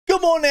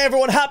Good morning,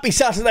 everyone. Happy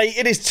Saturday.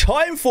 It is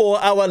time for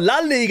our La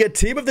Liga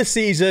Team of the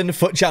Season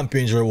FUT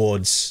Champions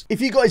rewards. If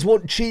you guys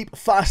want cheap,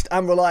 fast,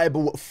 and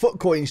reliable FUT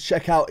coins,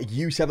 check out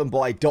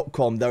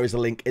u7buy.com. There is a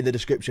link in the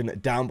description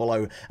down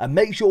below. And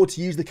make sure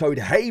to use the code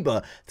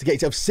HABER to get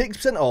yourself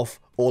 6% off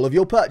all of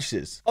your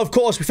purchases. Of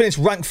course, we finished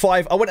rank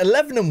 5. I went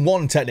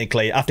 11-1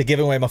 technically after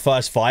giving away my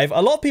first 5.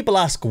 A lot of people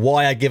ask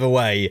why I give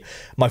away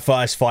my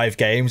first 5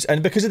 games,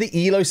 and because of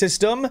the ELO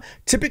system,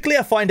 typically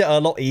I find it a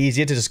lot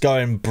easier to just go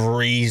and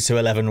breeze to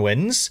 11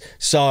 wins.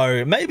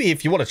 So maybe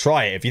if you want to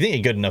try it, if you think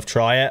you're good enough,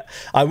 try it.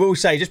 I will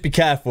say just be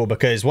careful,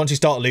 because once you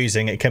start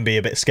losing, it can be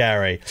a bit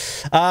scary.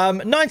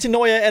 90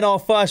 Neuer in our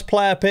first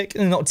player pick,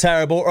 not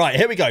terrible. All right,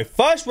 here we go.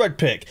 First red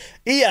pick,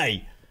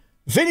 EA.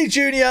 Vinny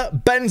Jr.,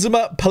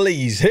 Benzema,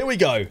 please. Here we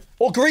go.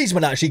 Or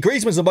Griezmann, actually.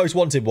 Griezmann's the most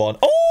wanted one.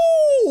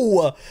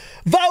 Oh!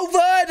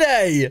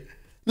 Valverde!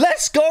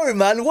 Let's go,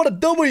 man. What a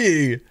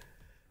W.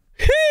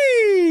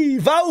 Hey!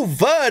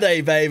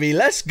 Valverde, baby.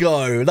 Let's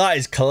go. That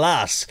is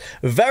class.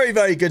 Very,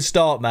 very good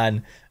start,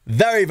 man.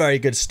 Very, very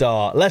good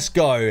start. Let's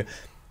go.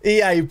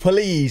 EA,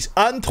 please.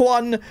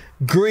 Antoine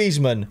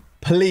Griezmann,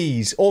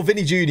 please. Or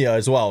Vinny Jr.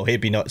 as well. He'd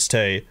be nuts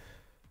too.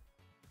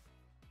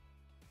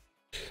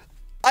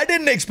 I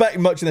didn't expect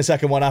much in the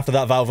second one after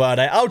that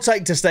Valverde. I'll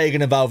take ter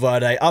Stegen and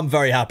Valverde. I'm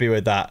very happy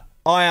with that.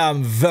 I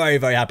am very,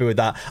 very happy with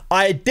that.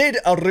 I did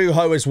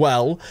Araujo as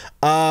well.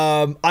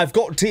 I've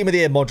got Team of the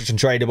Year, Modric and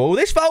tradable.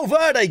 This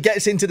Valverde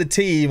gets into the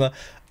team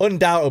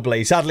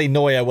undoubtedly. Sadly,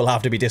 Neuer will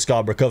have to be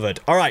discard recovered.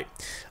 All right.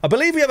 I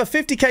believe we have a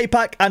 50k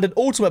pack and an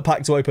ultimate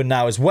pack to open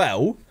now as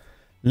well.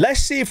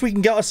 Let's see if we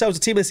can get ourselves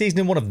a Team of the Season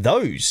in one of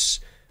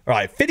those. All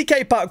right.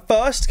 50k pack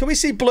first. Can we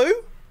see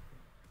blue?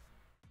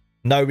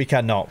 No, we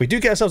cannot. We do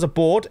get ourselves a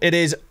board. It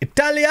is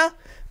Italia,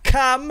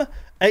 Cam,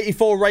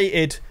 84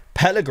 rated,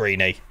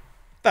 Pellegrini.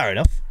 Fair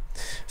enough.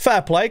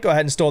 Fair play. Go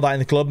ahead and store that in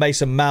the club.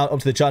 Mason Mount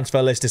onto the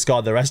transfer list.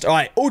 Discard the rest. All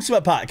right,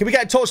 ultimate pack. Can we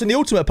get a touch in the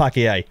ultimate pack,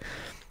 EA?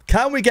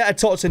 Can we get a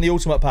touch in the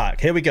ultimate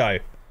pack? Here we go.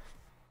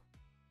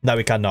 No,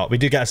 we cannot. We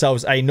do get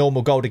ourselves a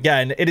normal gold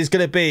again. It is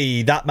going to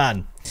be that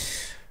man.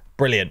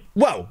 Brilliant.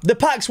 Well, the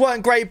packs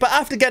weren't great, but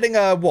after getting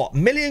a, what,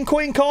 million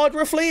coin card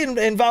roughly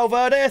in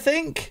Valverde, I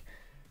think?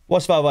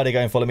 What's Valverde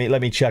going for?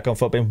 Let me check on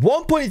FUTBin.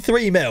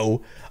 1.3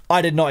 mil.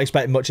 I did not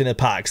expect much in the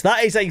packs.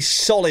 That is a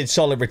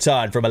solid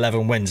return from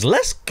 11 wins.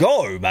 Let's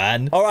go,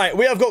 man. All right,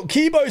 we have got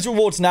Kibo's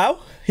rewards now.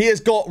 He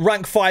has got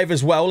rank 5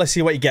 as well. Let's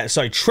see what he gets.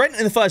 So, Trent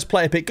in the first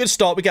player pick. Good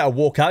start. We get a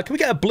walkout. Can we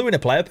get a blue in a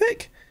player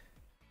pick?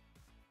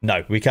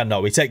 No, we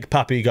cannot. We take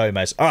Papu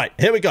Gomez. All right,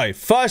 here we go.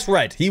 First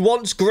red. He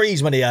wants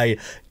Griezmann, EA.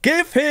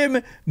 Give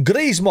him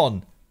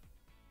Griezmann.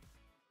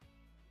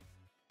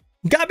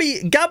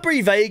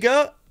 Gabri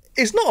Vega.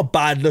 It's not a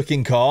bad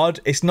looking card.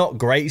 It's not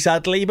great,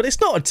 sadly, but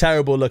it's not a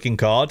terrible looking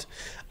card.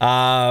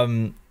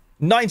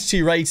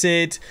 92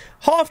 rated,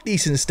 half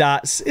decent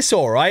stats. It's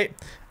all right.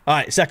 All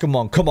right, second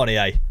one. Come on,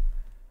 EA.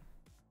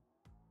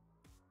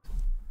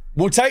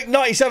 We'll take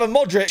 97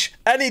 Modric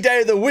any day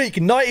of the week.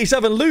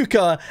 97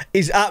 Luka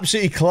is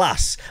absolutely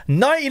class.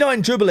 99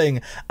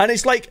 dribbling, and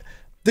it's like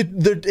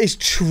it's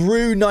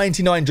true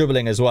 99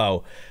 dribbling as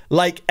well.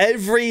 Like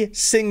every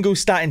single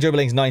stat in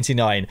dribbling is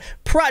 99.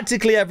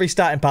 Practically every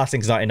stat in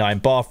passing is 99.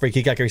 Bar, free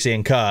kick accuracy,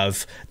 and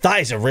curve.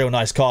 That is a real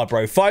nice card,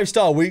 bro.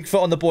 5-star weak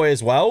foot on the boy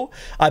as well.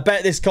 I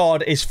bet this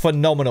card is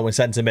phenomenal in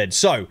centre mid.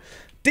 So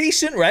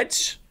decent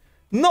reds,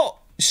 not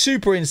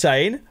super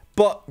insane.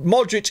 But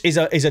Modric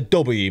is a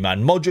W,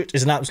 man. Modric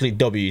is an absolute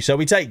W. So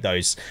we take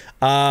those.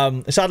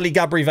 Sadly,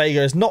 Gabri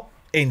Vega is not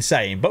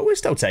insane, but we'll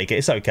still take it.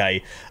 It's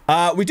okay.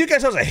 We do get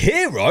ourselves a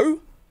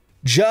hero.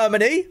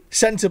 Germany.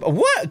 Centre...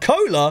 What?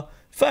 Cola?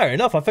 Fair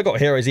enough. I forgot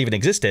heroes even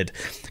existed.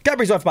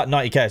 Gabri's worth about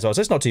 90k as well,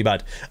 so it's not too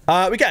bad.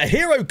 We get a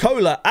hero,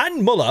 Cola,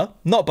 and Muller.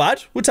 Not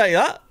bad. We'll take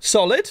that.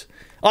 Solid.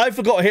 I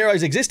forgot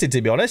heroes existed,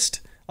 to be honest.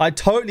 I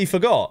totally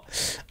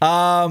forgot.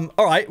 All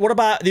right. What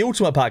about the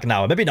ultimate pack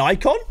now? Maybe an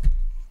icon?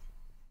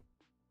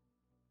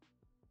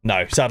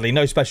 No, sadly,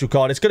 no special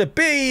card. It's going to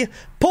be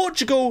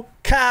Portugal,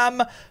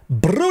 Cam,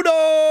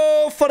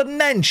 Bruno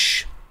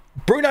Fernandes.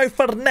 Bruno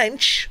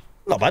Fernandes.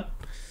 Not bad.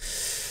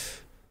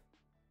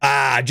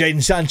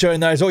 Jadon Sancho in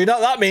there as well. You know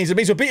what that means? It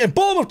means we're beating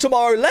Bournemouth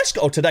tomorrow. Let's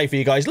go. Today for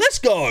you guys. Let's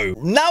go.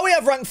 Now we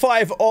have rank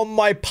 5 on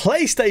my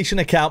PlayStation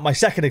account, my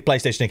second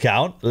PlayStation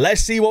account.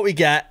 Let's see what we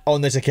get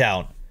on this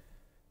account.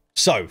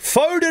 So,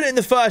 Foden in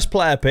the first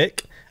player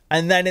pick.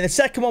 And then in the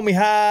second one, we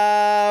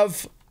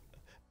have...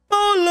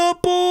 All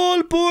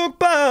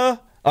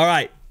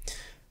right.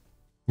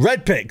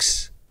 Red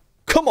picks.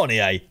 Come on,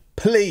 EA.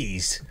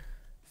 Please.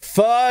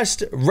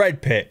 First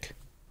red pick.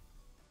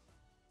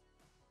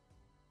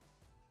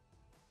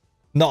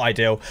 Not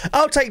ideal.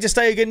 I'll take ter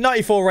Stegen.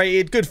 94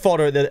 rated. Good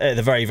fodder at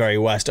the very, very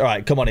worst. All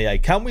right. Come on, EA.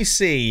 Can we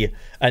see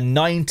a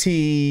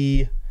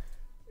 97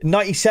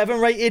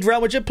 rated Real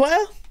Madrid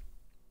player?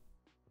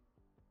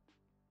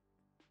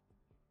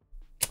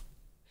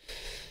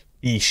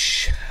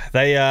 Eesh.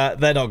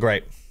 They're not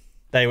great.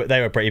 They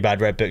were pretty bad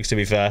red picks, to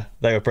be fair.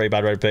 They were pretty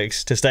bad red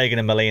picks. Ter Stegen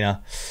and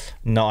Molina.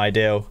 Not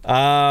ideal.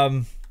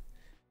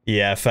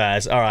 Yeah,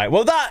 fairs. All right.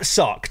 Well, that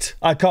sucked.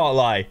 I can't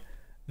lie.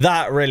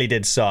 That really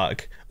did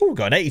suck. Oh,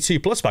 got an 82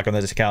 plus back on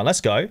this account.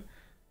 Let's go.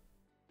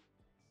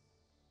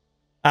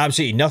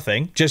 Absolutely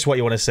nothing. Just what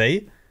you want to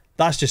see.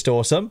 That's just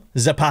awesome.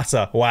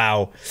 Zapata.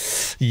 Wow.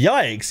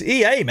 Yikes.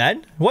 EA,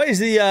 man. What is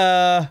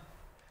the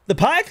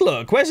pack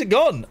look? Where's it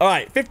gone? All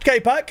right,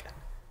 50k pack.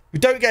 We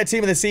don't get a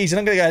team of the season.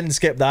 I'm going to go ahead and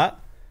skip that.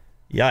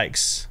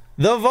 Yikes.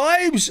 The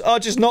vibes are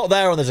just not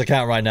there on this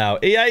account right now.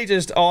 EA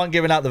just aren't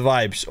giving out the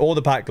vibes or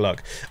the pack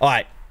look. All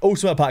right,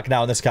 ultimate pack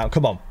now on this account.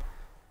 Come on.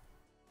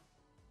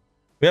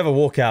 We have a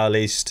walkout at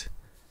least.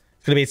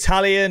 It's going to be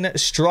Italian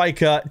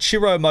striker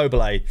Ciro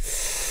Immobile.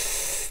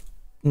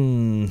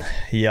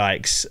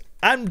 Yikes.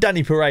 And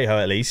Danny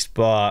Parejo at least,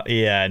 but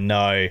yeah,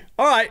 no.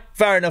 All right,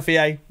 fair enough,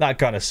 EA. That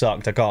kind of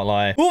sucked, I can't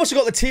lie. We've also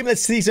got the Team of the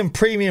Season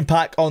premium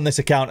pack on this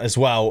account as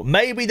well.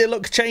 Maybe the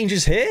look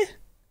changes here?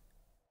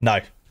 No.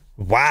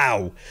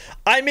 Wow.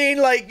 I mean,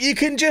 like, you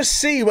can just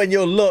see when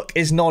your look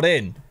is not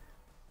in.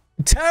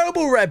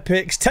 Terrible red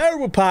picks,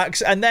 terrible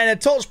packs, and then a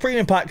Tots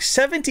premium pack,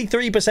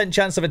 73%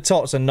 chance of a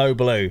Tots and no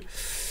blue.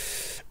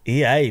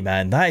 EA,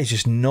 man, that is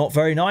just not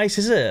very nice,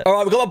 is it? All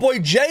right, we've got my boy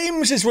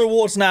James's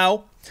rewards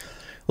now.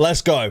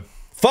 Let's go.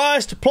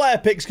 First player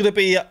pick is going to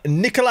be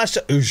Nicolas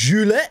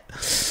Julet.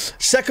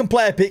 Second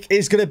player pick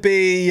is going to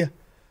be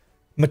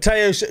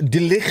Matthäus de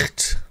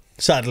Ligt.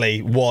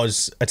 Sadly,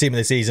 was a team of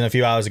the season a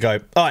few hours ago.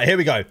 All right, here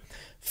we go.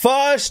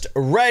 First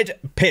red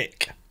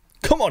pick.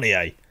 Come on,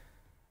 EA.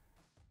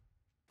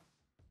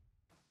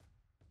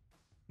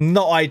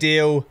 Not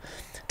ideal.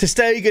 Ter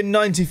Stegen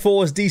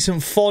 94 is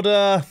decent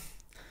fodder.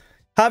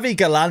 Javi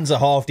Galan's a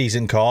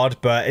half-decent card,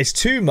 but it's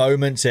 2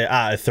 moments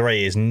out of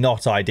 3 is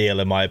not ideal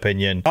in my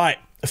opinion. All right,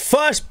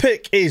 first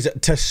pick is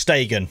Ter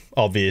Stegen,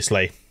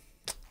 obviously.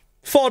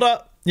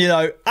 Fodder, you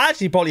know,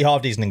 actually probably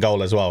half-decent in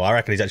goal as well. I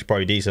reckon he's actually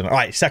probably decent. All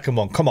right, second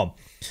one, come on.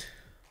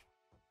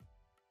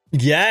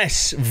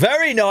 Yes,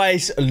 very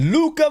nice.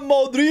 Luka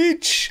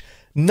Modric.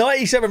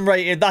 97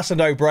 rated, that's a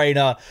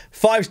no-brainer.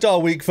 5-star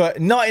weak foot,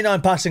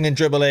 99 passing and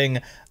dribbling.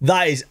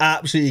 That is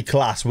absolutely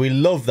class. We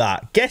love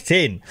that. Get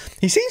in.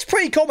 He seems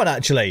pretty common,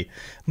 actually.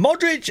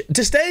 Modric,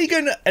 Ter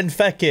Stegen and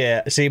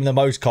Fekir seem the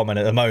most common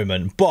at the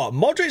moment, but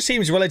Modric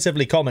seems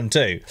relatively common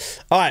too.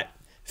 All right,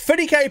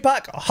 50k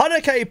pack,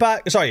 100k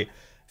pack, sorry,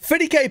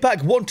 50k pack,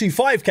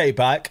 125k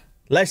pack.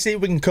 Let's see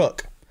if we can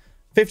cook.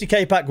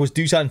 50k pack was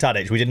Dusan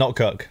Tadic. We did not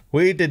cook.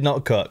 We did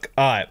not cook.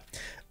 All right.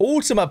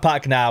 Ultimate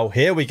pack now.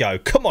 Here we go.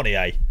 Come on,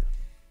 EA.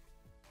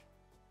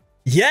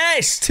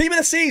 Yes! Team of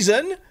the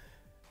season.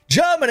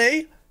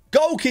 Germany.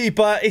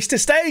 Goalkeeper. It's Ter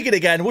Stegen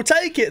again. We'll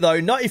take it, though.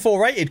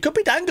 94 rated. Could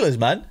be danglers,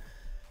 man.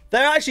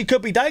 There actually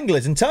could be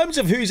danglers. In terms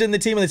of who's in the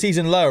team of the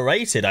season lower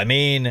rated, I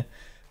mean,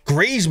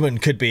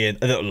 Griezmann could be in.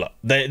 Look,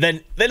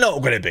 they're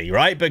not going to be,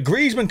 right? But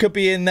Griezmann could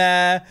be in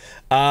there.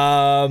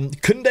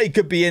 Koundé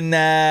could be in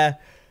there.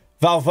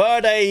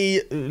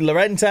 Valverde,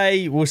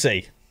 Llorente. We'll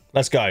see.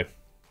 Let's go.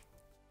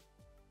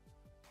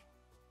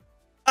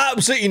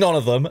 Absolutely none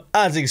of them,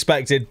 as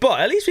expected,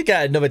 but at least we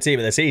get another team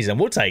of the season.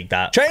 We'll take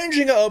that.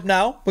 Changing it up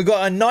now, we've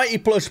got a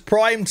 90-plus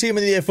Prime Team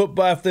of the Year FUT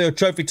Birthday or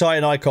Trophy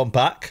Titan Icon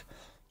pack.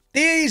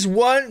 These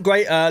weren't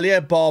great earlier,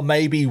 bar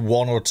maybe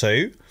 1 or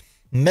 2.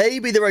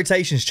 Maybe the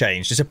rotations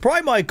changed. It's a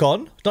Prime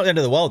Icon. It's not the end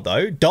of the world,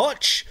 though.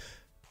 Dutch.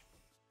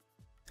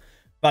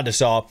 Van der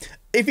Sar.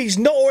 If he's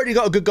not already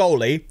got a good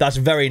goalie, that's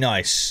very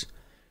nice.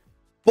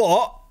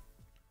 But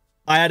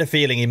I had a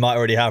feeling he might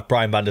already have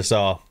Prime Van der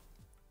Sar.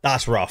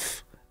 That's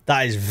rough.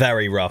 That is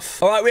very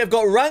rough. All right, we have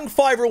got rank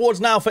 5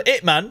 rewards now for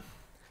Itman.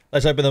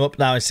 Let's open them up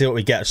now and see what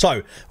we get.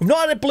 So, we've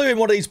not had a blue in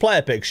one of these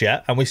player picks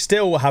yet, and we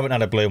still haven't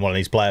had a blue in one of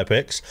these player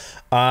picks.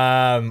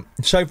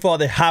 So far,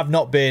 they have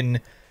not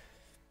been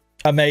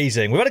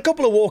amazing. We've had a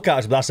couple of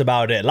walkouts, but that's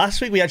about it. Last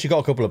week, we actually got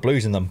a couple of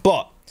blues in them,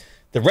 but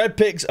the red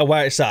picks are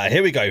where it's at.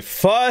 Here we go.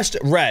 First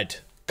red.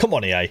 Come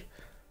on, EA.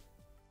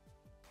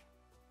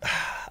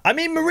 I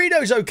mean,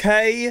 Marino's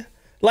okay.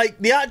 Like,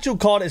 the actual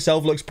card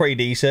itself looks pretty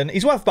decent.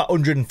 He's worth about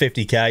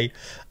 150k.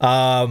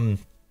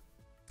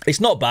 It's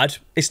not bad.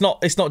 It's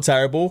not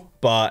terrible,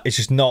 but it's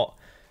just not...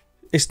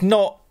 It's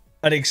not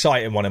an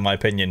exciting one, in my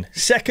opinion.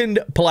 Second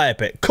player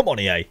pick. Come on,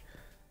 EA.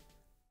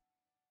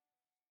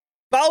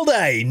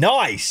 Balde.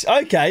 Nice.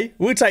 Okay,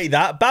 we'll take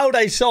that.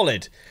 Balde's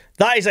solid.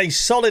 That is a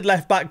solid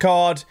left-back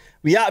card.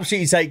 We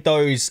absolutely take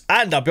those.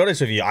 And I'll be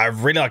honest with you, I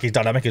really like his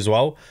dynamic as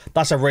well.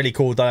 That's a really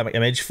cool dynamic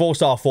image.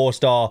 4-star,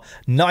 4-star.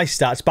 Nice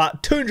stats.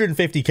 About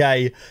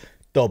 250k.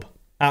 Dub.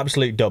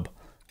 Absolute dub.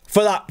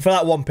 For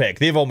that one pick.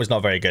 The other one was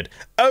not very good.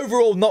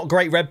 Overall, not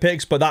great red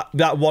picks, but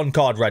that one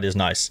card red is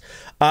nice.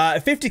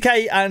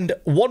 50k and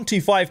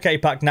 125k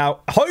pack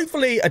now.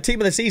 Hopefully, a team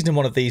of the season in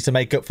one of these to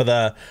make up for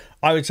the,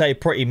 I would say,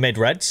 pretty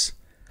mid-reds.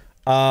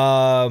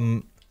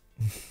 Not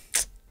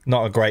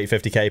a great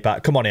 50k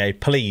pack. Come on, EA.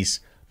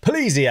 Please.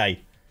 Please,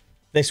 EA.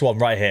 This one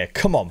right here.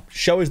 Come on.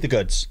 Show us the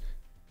goods.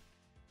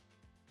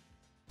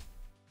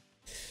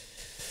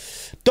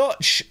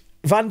 Dutch.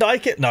 Van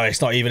Dijk. No,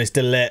 it's not even. It's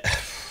De Ligt.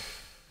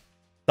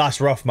 That's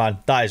rough, man.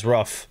 That is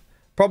rough.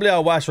 Probably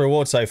our worst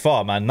reward so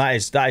far, man. That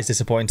is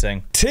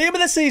disappointing. Team of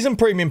the Season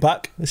Premium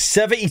Pack.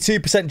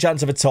 72%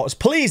 chance of a tots.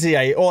 Please,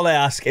 EA, all I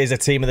ask is a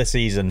Team of the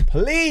Season.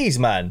 Please,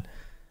 man.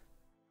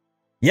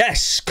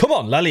 Yes. Come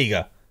on, La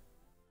Liga.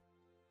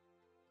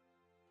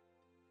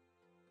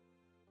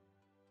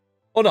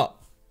 Or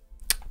not.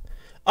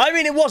 I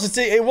mean, it was a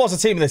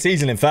Team of the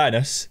Season, in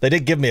fairness. They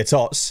did give me a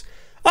tots.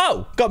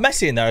 Oh, got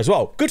Messi in there as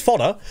well. Good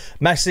fodder.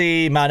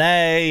 Messi,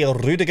 Mane,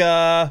 Rudiger.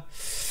 Yeah,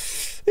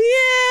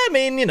 I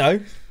mean, you know,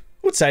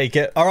 we'll take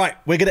it. All right,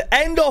 we're going to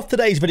end off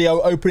today's video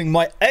opening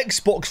my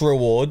Xbox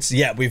rewards.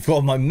 Yeah, we've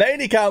got my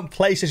main account,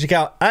 PlayStation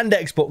account, and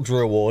Xbox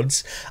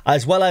rewards,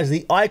 as well as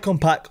the icon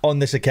pack on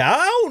this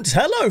account.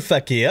 Hello,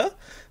 Fekir.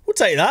 We'll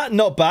take that.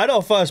 Not bad.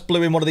 Our first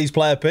blue in one of these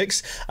player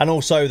picks, and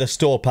also the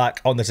store pack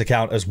on this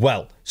account as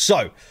well.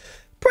 So,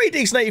 pretty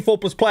decent 84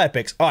 plus player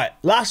picks. All right,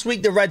 last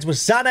week the Reds was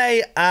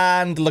Sané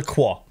and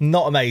Lacroix.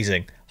 Not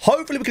amazing.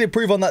 Hopefully we can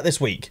improve on that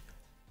this week.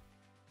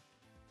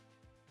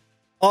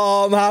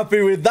 Oh, I'm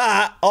happy with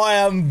that. I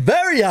am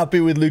very happy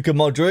with Luka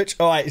Modric.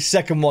 All right,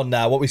 second one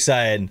now. What are we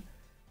saying?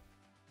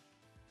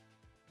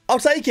 I'll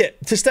take it.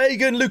 Ter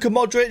Stegen, Luka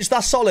Modric.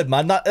 That's solid,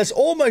 man. That's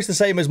almost the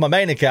same as my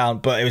main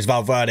account, but it was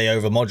Valverde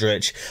over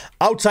Modric.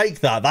 I'll take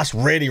that. That's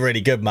really,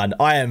 really good, man.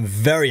 I am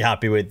very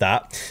happy with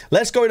that.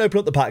 Let's go and open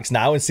up the packs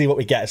now and see what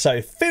we get.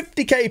 So,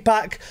 50k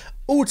pack,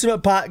 Ultimate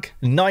pack,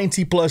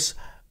 90 plus,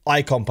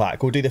 icon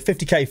pack. We'll do the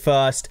 50k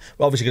first.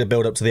 We're obviously going to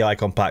build up to the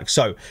icon pack.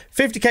 So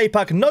 50k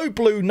pack, no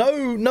blue,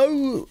 no,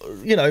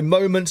 you know,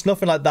 moments,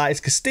 nothing like that. It's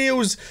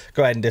Castiles.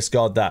 Go ahead and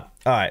discard that.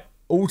 All right,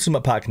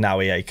 ultimate pack now,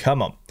 EA.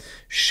 Come on,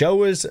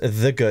 show us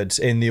the goods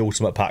in the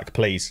ultimate pack,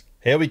 please.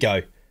 Here we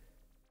go.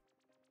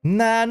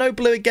 Nah, no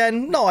blue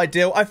again. Not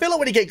ideal. I feel like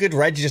when you get good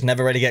reds, you just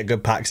never really get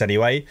good packs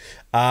anyway.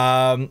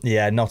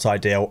 Yeah, not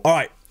ideal. All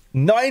right.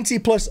 90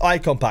 plus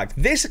icon pack.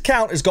 This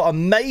account has got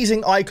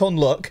amazing icon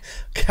look.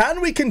 Can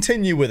we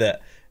continue with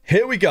it?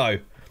 Here we go.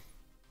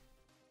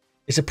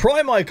 It's a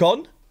prime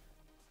icon.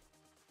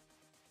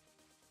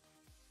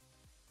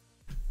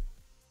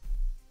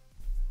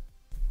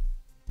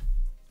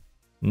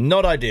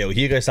 Not ideal.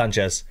 Hugo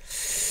Sanchez.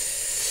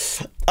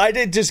 I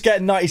did just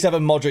get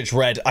 97 Modric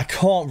red. I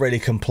can't really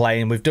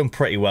complain. We've done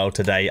pretty well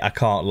today. I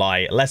can't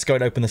lie. Let's go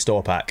and open the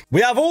store pack.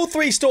 We have all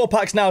three store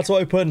packs now to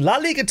open. La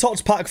Liga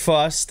Tots pack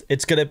first.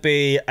 It's going to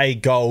be a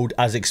gold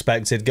as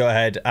expected. Go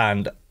ahead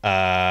and,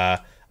 I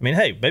mean,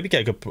 hey, maybe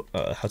get a good,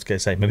 I was going to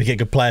say, maybe get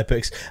good player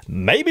picks.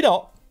 Maybe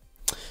not.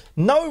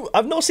 No,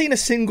 I've not seen a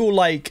single,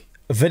 like,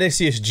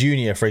 Vinicius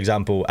Jr., for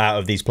example, out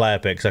of these player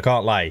picks. I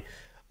can't lie.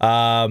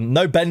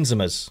 No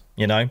Benzemas,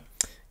 you know.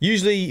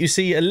 Usually you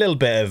see a little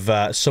bit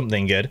of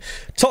something good.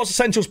 Tots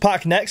Essentials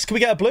pack next. Can we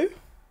get a blue?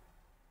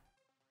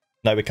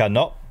 No, we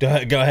cannot. Go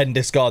ahead and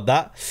discard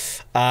that.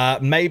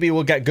 Maybe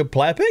we'll get good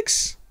player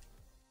picks.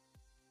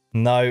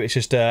 No, it's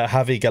just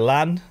Javi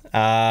Galan.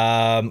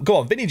 Go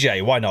on, Vinny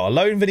J. Why not? A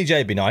lone Vinny J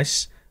would be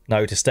nice.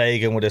 No, Ter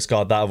Stegen. We'll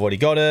discard that. I've already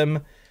got him.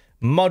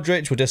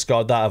 Modric. We'll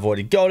discard that. I've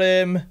already got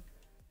him.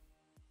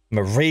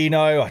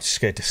 Marino, I'm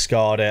just going to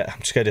discard it. I'm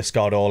just going to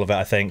discard all of it,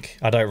 I think.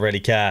 I don't really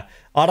care.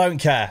 I don't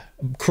care.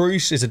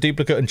 Cruz is a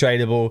duplicate and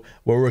tradable.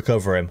 We'll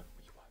recover him.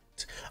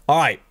 All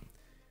right.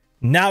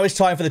 Now it's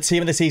time for the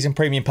Team of the Season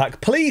Premium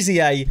Pack. Please,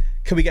 EA,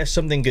 can we get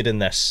something good in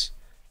this?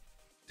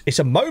 It's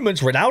a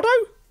moment. Ronaldo?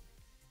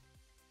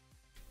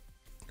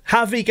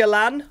 Javi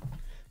Galan?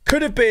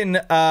 Could have been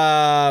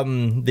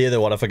the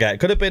other one, I forget.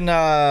 Could have been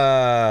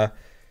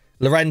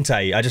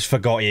Lorente. I just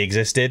forgot he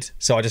existed.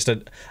 So I just...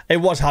 it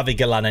was Javi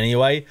Galan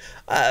anyway.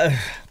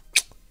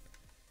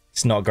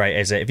 It's not great,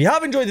 is it? If you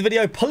have enjoyed the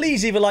video,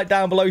 please leave a like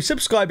down below.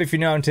 Subscribe if you're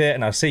new around here.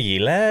 And I'll see you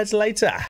lads later.